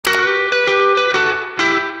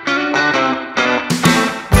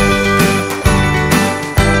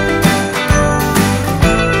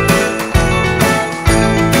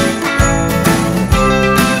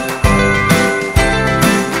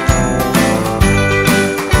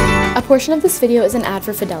A portion of this video is an ad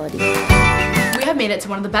for Fidelity. We have made it to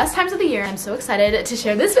one of the best times of the year. I'm so excited to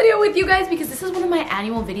share this video with you guys because this is one of my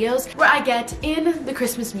annual videos where I get in the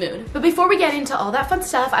Christmas mood. But before we get into all that fun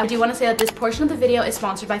stuff, I do want to say that this portion of the video is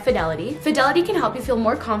sponsored by Fidelity. Fidelity can help you feel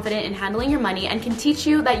more confident in handling your money and can teach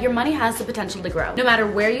you that your money has the potential to grow, no matter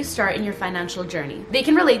where you start in your financial journey. They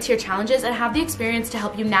can relate to your challenges and have the experience to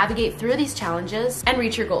help you navigate through these challenges and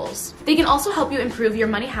reach your goals. They can also help you improve your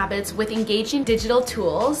money habits with engaging digital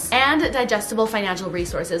tools and digestible financial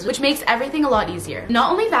resources, which makes everything a lot easier.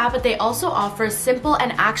 Not only that, but they also offer simple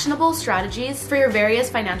and actionable strategies for your various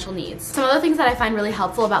financial needs. Some other things that I find really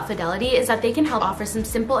helpful about Fidelity is that they can help offer some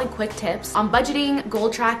simple and quick tips on budgeting, goal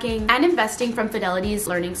tracking, and investing from Fidelity's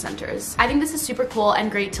learning centers. I think this is super cool and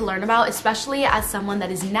great to learn about, especially as someone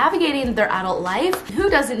that is navigating their adult life. Who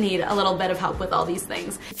doesn't need a little bit of help with all these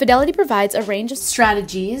things? Fidelity provides a range of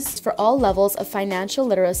strategies for all levels of financial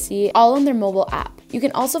literacy, all on their mobile app. You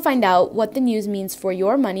can also find out what the news means for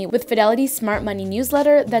your money with Fidelity's Smart Money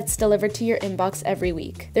newsletter that's delivered to your inbox every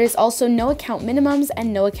week. There's also no account minimums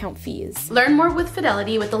and no account fees. Learn more with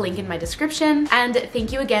Fidelity with the link in my description. And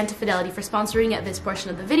thank you again to Fidelity for sponsoring this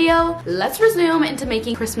portion of the video. Let's resume into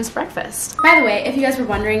making Christmas breakfast. By the way, if you guys were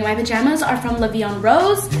wondering, my pajamas are from La Vie en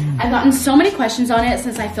Rose. I've gotten so many questions on it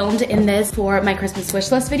since I filmed in this for my Christmas wish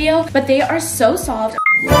list video, but they are so soft.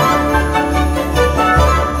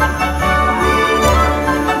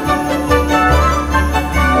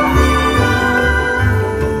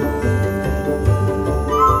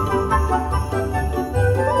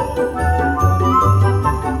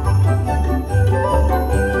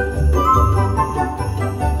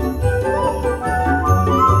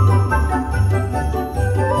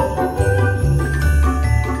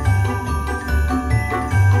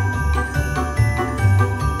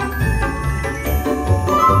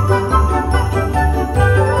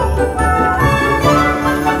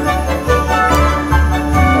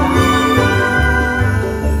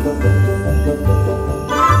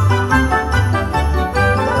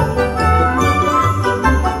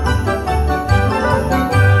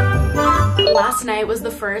 Last night was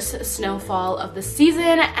the first snowfall of the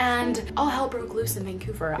season and all hell broke loose in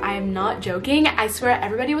Vancouver. I am not joking. I swear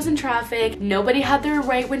everybody was in traffic. Nobody had their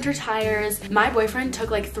right winter tires. My boyfriend took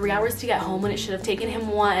like 3 hours to get home when it should have taken him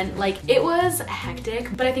 1. Like, it was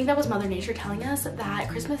hectic, but I think that was Mother Nature telling us that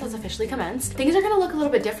Christmas has officially commenced. Things are gonna look a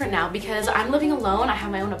little bit different now because I'm living alone. I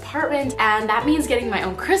have my own apartment and that means getting my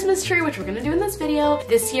own Christmas tree, which we're gonna do in this video.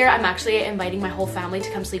 This year, I'm actually inviting my whole family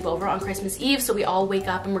to come sleep over on Christmas Eve. So we all wake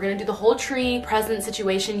up and we're gonna do the whole tree present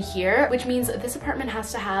situation here, which means this apartment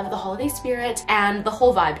has to have the holiday spirit and the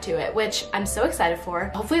whole vibe to it, which I'm so excited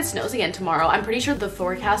for. Hopefully it snows again tomorrow. I'm pretty sure the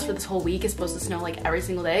forecast for this whole week is supposed to snow like every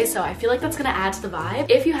single day, so I feel like that's gonna add to the vibe.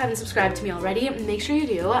 If you haven't subscribed to me already, make sure you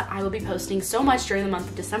do. I will be posting so much during the month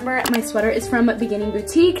of December. My sweater is from Beginning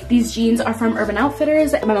Boutique. These jeans are from Urban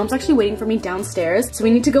Outfitters. My mom's actually waiting for me downstairs, so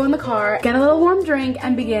we need to go in the car, get a little warm drink,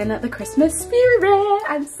 and begin the Christmas spirit.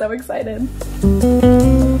 I'm so excited.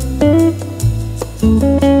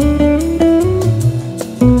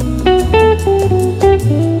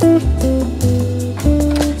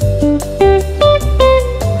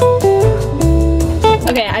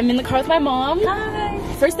 Okay, I'm in the car with my mom. Hi.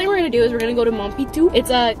 First thing we're gonna do is we're gonna go to Montpitou.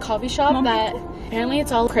 It's a coffee shop that apparently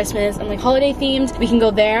it's all Christmas and like holiday themed. We can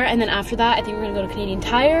go there, and then after that, I think we're gonna go to Canadian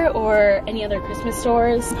Tire or any other Christmas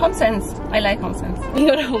stores. Home Sense. I like Home Sense. We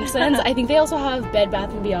go to Home Sense. I think they also have Bed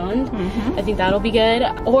Bath & Beyond. I think that'll be good.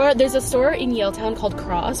 Or there's a store in Yaletown called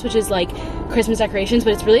Cross, which is like Christmas decorations,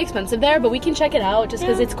 but it's really expensive there, but we can check it out just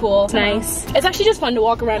because it's cool. It's nice. It's actually just fun to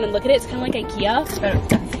walk around and look at it. It's kind of like IKEA.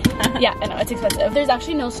 Yeah, I know, it's expensive. There's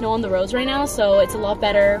actually no snow on the roads right now, so it's a lot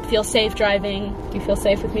better. Feel safe driving. Do you feel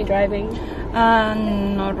safe with me driving?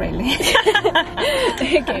 Not really.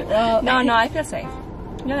 Okay, well. No, I feel safe.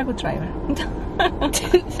 You're a good driver.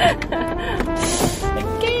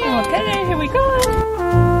 Okay, here we go.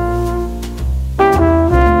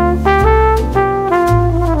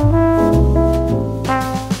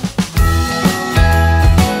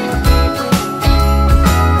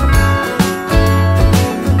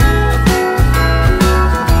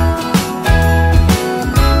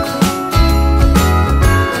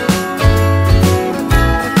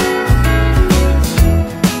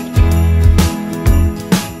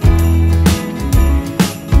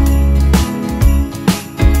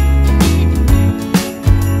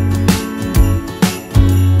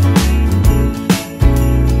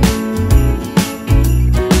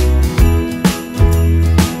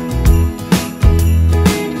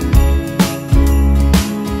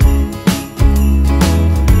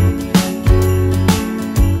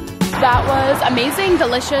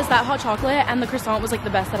 delicious. That hot chocolate and the croissant was like the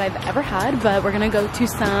best that I've ever had, but we're gonna go to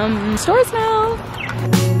some stores now.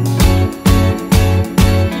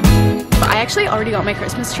 I actually already got my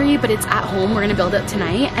Christmas tree, but it's at home. We're gonna build it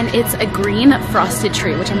tonight, and it's a green frosted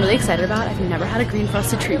tree, which I'm really excited about. I've never had a green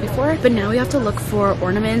frosted tree before, but now we have to look for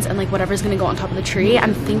ornaments and like whatever's gonna go on top of the tree.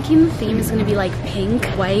 I'm thinking the theme is gonna be like pink,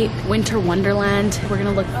 white, winter wonderland. We're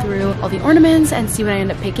gonna look through all the ornaments and see what I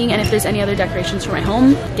end up picking, and if there's any other decorations for my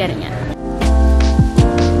home, getting it.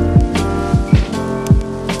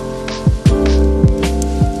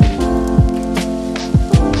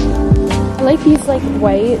 I like these like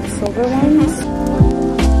white silver ones.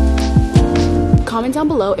 Comment down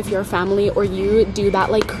below if you're a family or you do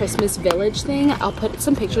that like Christmas village thing. I'll put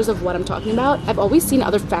some pictures of what I'm talking about. I've always seen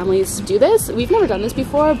other families do this. We've never done this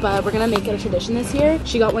before, but we're gonna make it a tradition this year.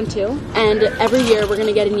 She got one too. And every year we're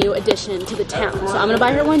gonna get a new addition to the town. So I'm gonna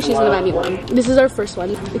buy her one, she's gonna buy me one. This is our first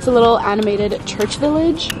one. It's a little animated church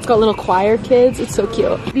village. It's got little choir kids. It's so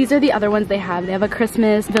cute. These are the other ones they have. They have a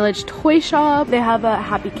Christmas village toy shop. They have a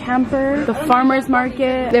happy camper, the farmer's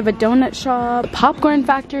market. They have a donut shop, a popcorn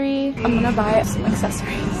factory. I'm gonna buy some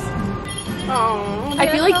accessories. Aww, I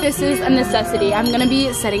feel like this is a necessity. I'm gonna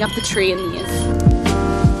be setting up the tree in these.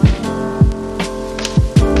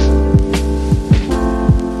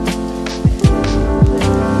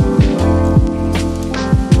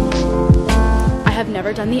 I have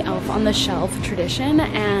never done the elf on the shelf tradition,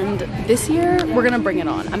 and this year we're gonna bring it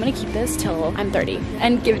on. I'm gonna keep this till I'm 30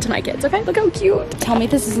 and give it to my kids, okay? Look how cute. Tell me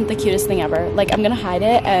this isn't the cutest thing ever. Like, I'm gonna hide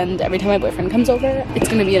it, and every time my boyfriend comes over, it's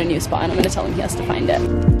gonna be in a new spot, and I'm gonna tell him he has to find it.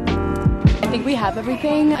 I think we have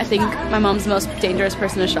everything. I think my mom's the most dangerous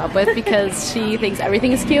person to shop with because she thinks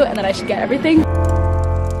everything is cute and that I should get everything.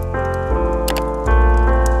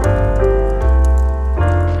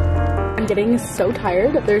 I'm getting so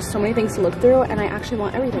tired. There's so many things to look through and I actually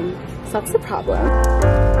want everything. So that's the problem.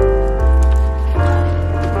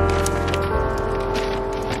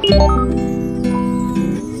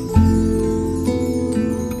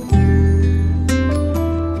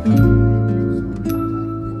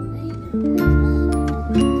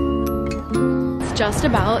 Just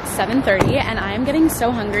about 7:30 and I am getting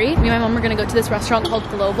so hungry. Me and my mom are gonna go to this restaurant called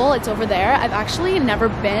Global. It's over there. I've actually never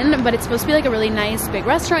been, but it's supposed to be like a really nice big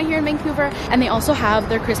restaurant here in Vancouver, and they also have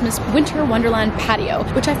their Christmas winter wonderland patio,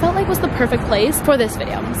 which I felt like was the perfect place for this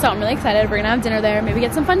video. So I'm really excited. We're gonna have dinner there, maybe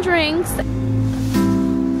get some fun drinks.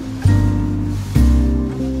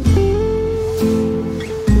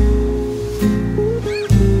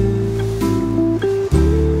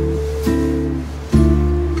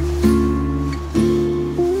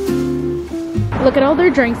 Look at all their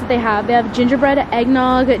drinks that they have. They have gingerbread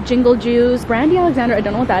eggnog, jingle juice, brandy Alexander, I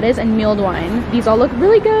don't know what that is, and mulled wine. These all look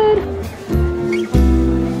really good.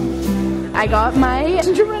 I got my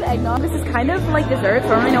gingerbread eggnog. This is kind of like dessert, so I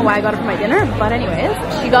don't really know why I got it for my dinner, but anyways,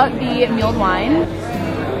 she got the mulled wine.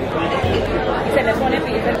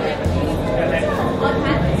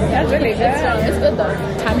 That's really good. It's good though.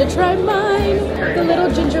 Time to try mine. The little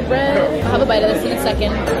gingerbread. I'll have a bite of this in a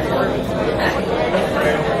second.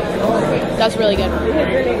 That's really good.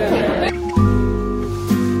 Really good.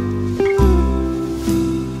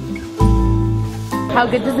 How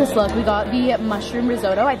good does this look? We got the mushroom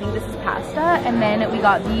risotto. I think this is pasta. And then we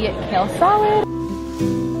got the kale salad.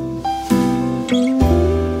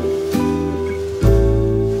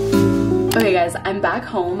 Okay guys, I'm back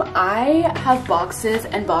home. I have boxes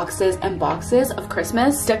and boxes and boxes of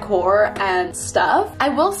Christmas decor and stuff. I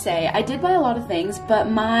will say, I did buy a lot of things, but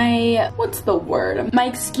what's the word? My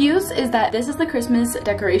excuse is that this is the Christmas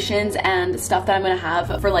decorations and stuff that I'm gonna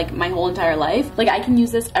have for like my whole entire life. Like I can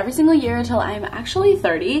use this every single year until I'm actually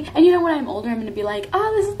 30. And you know, when I'm older, I'm gonna be like,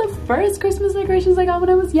 oh, this is the first Christmas decorations I got when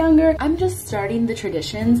I was younger. I'm just starting the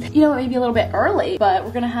traditions, you know, maybe a little bit early, but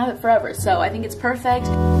we're gonna have it forever. So I think it's perfect.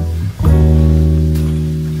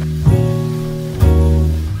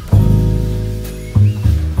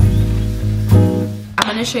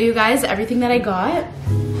 I'm gonna show you guys everything that I got.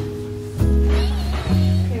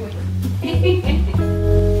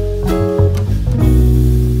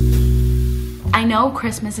 I know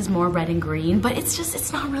Christmas is more red and green, but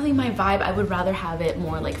it's not really my vibe. I would rather have it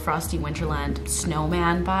more like Frosty Winterland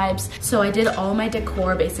snowman vibes. So I did all my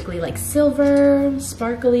decor basically like silver,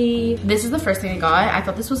 sparkly. This is the first thing I got. I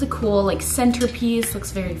thought this was a cool like centerpiece.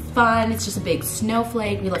 Looks very fun. It's just a big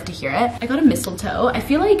snowflake. We love to hear it. I got a mistletoe. I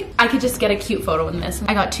feel like I could just get a cute photo in this.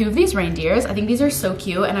 I got 2 of these reindeers. I think these are so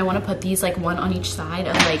cute, and I want to put these like one on each side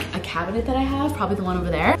of like a cabinet that I have, probably the one over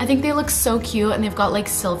there. I think they look so cute, and they've got like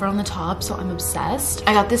silver on the top, so I'm obsessed. obsessed.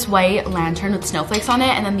 I got this white lantern with snowflakes on it,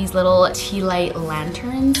 and then these little tea light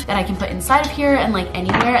lanterns that I can put inside of here and like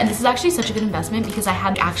anywhere. And this is actually such a good investment because I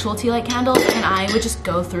had actual tea light candles and I would just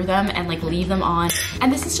go through them and like leave them on.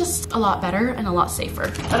 And this is just a lot better and a lot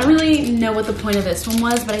safer. I don't really know what the point of this one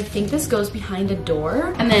was, but I think this goes behind a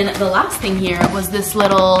door. And then the last thing here was this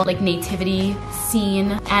little like nativity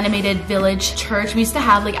scene, animated village church. We used to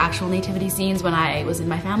have like actual nativity scenes when I was in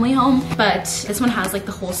my family home, but this one has like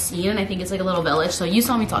the whole scene, and I think it's like a little village. So you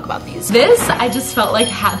saw me talk about these. This I just felt like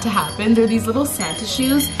had to happen. They're these little Santa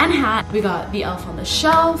shoes and hat. We got the elf on the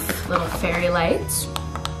shelf, little fairy lights.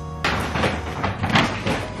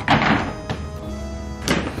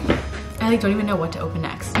 I don't even know what to open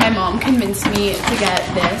next. My mom convinced me to get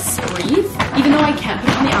this wreath, even though I can't put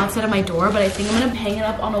it on the outside of my door, but I think I'm gonna hang it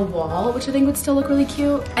up on a wall, which I think would still look really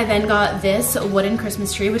cute. I then got this wooden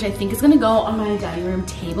Christmas tree, which I think is gonna go on my dining room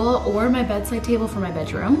table or my bedside table for my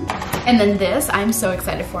bedroom. And then this, I'm so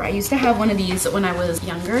excited for. I used to have one of these when I was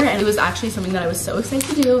younger, and it was actually something that I was so excited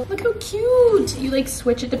to do. Look how cute. You like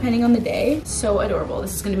switch it depending on the day. So adorable.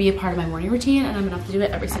 This is gonna be a part of my morning routine, and I'm gonna have to do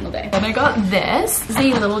it every single day. Then I got this. This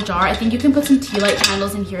is a little jar. I think you can put some tea light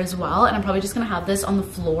candles in here as well, and I'm probably just gonna have this on the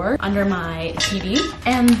floor under my TV.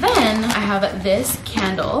 And then I have this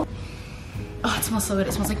candle. Oh, it smells so good.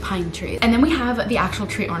 It smells like pine trees. And then we have the actual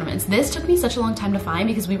tree ornaments. This took me such a long time to find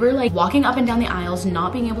because we were like walking up and down the aisles,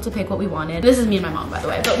 not being able to pick what we wanted. This is me and my mom, by the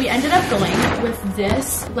way. But we ended up going with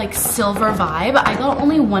this like silver vibe. I got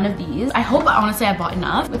only one of these. I hope, honestly, I bought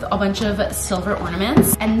enough with a bunch of silver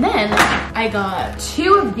ornaments. And then I got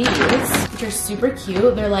two of these, which are super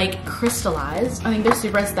cute. They're like crystallized. I think they're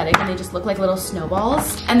super aesthetic and they just look like little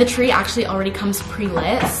snowballs. And the tree actually already comes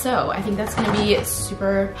pre-lit. So I think that's gonna be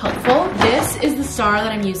super helpful. This is the star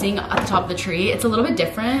that I'm using at the top of the tree. It's a little bit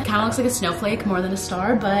different. Kind of looks like a snowflake more than a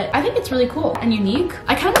star, but I think it's really cool and unique.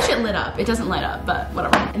 I kind of wish it lit up. It doesn't light up, but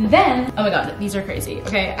whatever. And then, oh my God, these are crazy.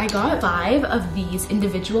 Okay, I got 5 of these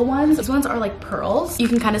individual ones. These ones are like pearls. You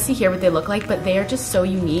can kind of see here what they look like, but they are just so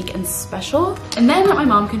unique and special. And then my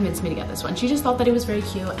mom convinced me to get this one. She just thought that it was very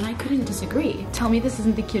cute and I couldn't disagree. Tell me this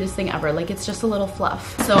isn't the cutest thing ever. Like, it's just a little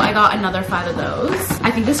fluff. So I got another 5 of those.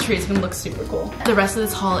 I think this tree is gonna look super cool. The rest of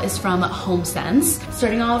this haul is from Home Sense.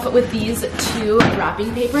 Starting off with these 2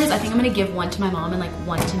 wrapping papers. I think I'm gonna give one to my mom and like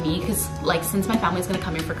one to me because like since my family's gonna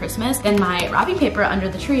come here for Christmas, then my wrapping paper under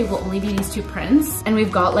the tree will only be these 2 prints. And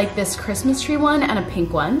we've got like this Christmas tree one and a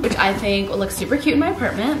pink one, which I think will look super cute in my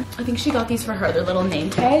apartment. I think she got these for her. They're little name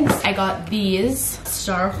tags. I got these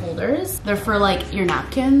star holders. They're for like your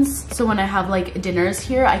napkins. So when I have like dinners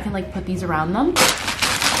here, I can like put these around them.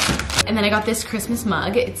 And then I got this Christmas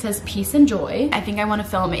mug. It says peace and joy. I think I want to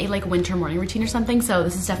film a like winter morning routine or something, so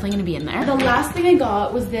this is definitely going to be in there. The last thing I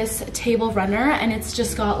got was this table runner, and it's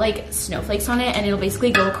just got like snowflakes on it, and it'll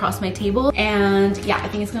basically go across my table. And yeah, I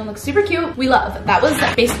think it's going to look super cute. We love. That was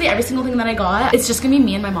basically every single thing that I got. It's just going to be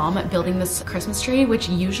me and my mom building this Christmas tree, which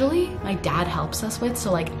usually my dad helps us with,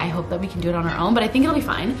 so like I hope that we can do it on our own, but I think it'll be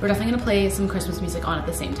fine. We're definitely going to play some Christmas music on at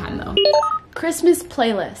the same time though. Christmas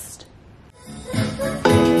playlist.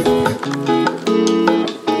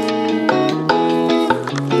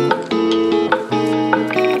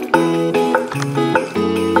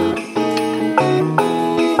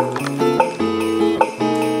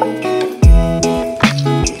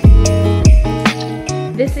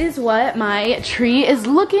 This is what my tree is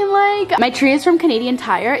looking like. My tree is from Canadian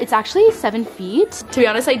Tire. It's actually 7 feet. To be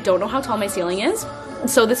honest, I don't know how tall my ceiling is.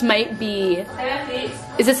 So this might be... 7 feet.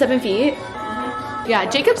 Is it 7 feet? Yeah,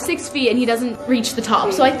 Jacob's 6 feet and he doesn't reach the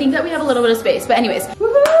top. So I think that we have a little bit of space. But anyways.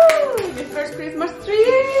 Woohoo! The first Christmas tree!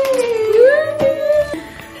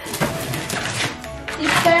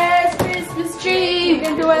 It's first Christmas tree. You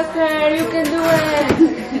can do it, sir. You can do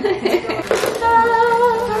it.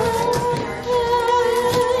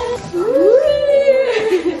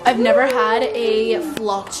 I've never had a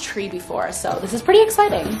flocked tree before, so this is pretty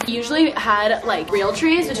exciting. Usually had like real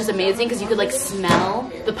trees, which is amazing because you could like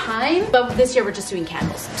smell the pine, but this year we're just doing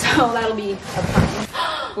candles, so that'll be a pine.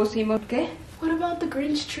 Pusimos qué? What about the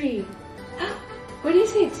Grinch tree? What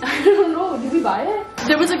is it? I don't know. Did we buy it?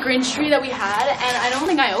 There was a Grinch tree that we had, and I don't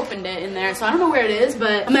think I opened it in there, so I don't know where it is,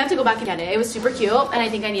 but I'm gonna have to go back and get it. It was super cute, and I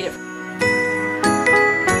think I need it.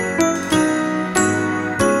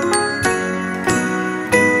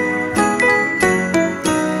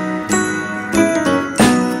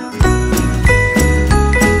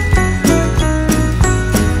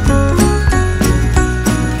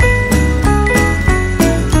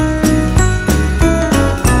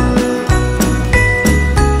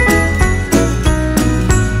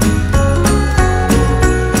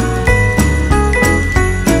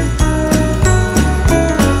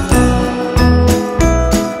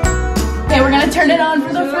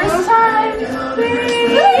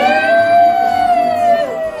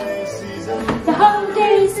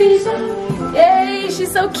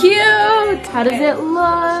 she's so cute. How does it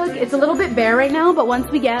look? It's a little bit bare right now, but once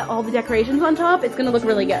we get all the decorations on top, it's gonna look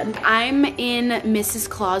really good. I'm in Mrs.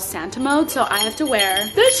 Claus Santa mode, so I have to wear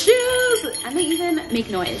the shoes, and they even make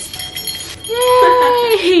noise.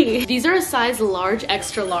 Yay! These are a size large,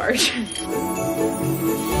 extra large.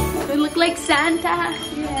 They look like Santa.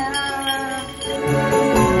 Yeah.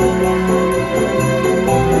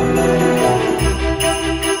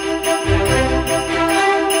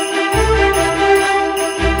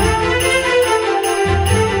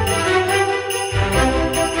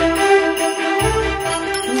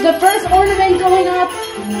 The first ornament going up.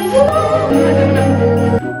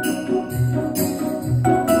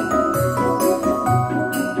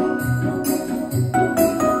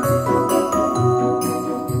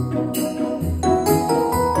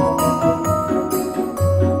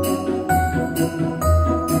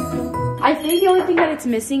 I think the only thing that it's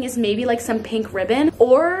missing is maybe like some pink ribbon,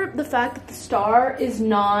 or the fact that the star is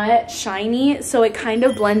not shiny, so it kind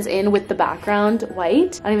of blends in with the background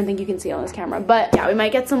white. I don't even think you can see it on this camera, but yeah, we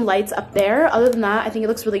might get some lights up there. Other than that, I think it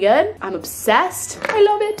looks really good. I'm obsessed. I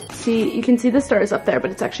love it. See, you can see the stars up there,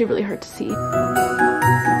 but it's actually really hard to see.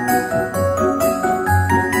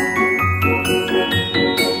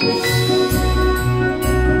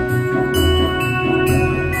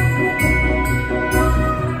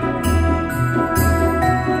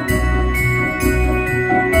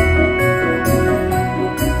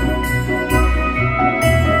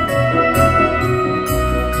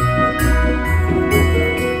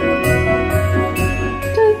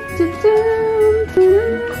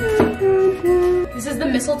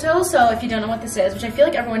 Mistletoe, so if you don't know what this is, which I feel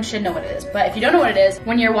like everyone should know what it is, but if you don't know what it is,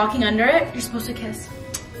 when you're walking under it, you're supposed to kiss.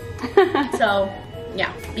 So,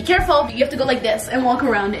 yeah, be careful. You have to go like this and walk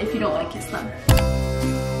around it if you don't want to kiss them.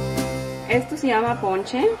 Esto se llama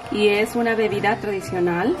ponche y es una bebida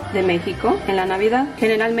tradicional de México en la Navidad.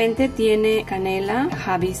 Generalmente tiene canela,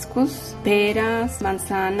 hibiscus, peras,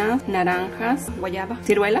 manzanas, naranjas, guayaba,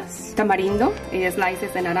 ciruelas, tamarindo,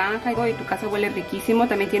 slices de naranja y tu casa huele riquísimo.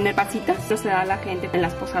 También tiene pasitas, esto se da a la gente en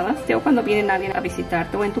las posadas o cuando viene alguien a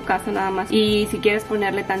visitarte o en tu casa nada más. Y si quieres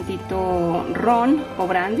ponerle tantito ron o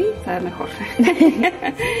brandy, sabe mejor.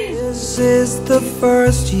 This is the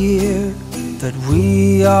first year that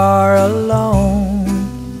we are alone.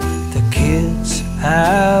 The kids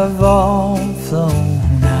have all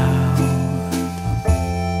flown out.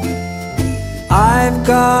 I've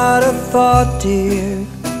got a thought, dear,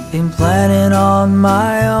 been planning on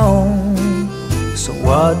my own. So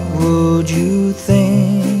what would you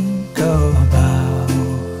think about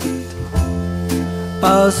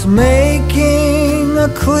us making a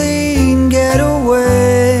clean getaway?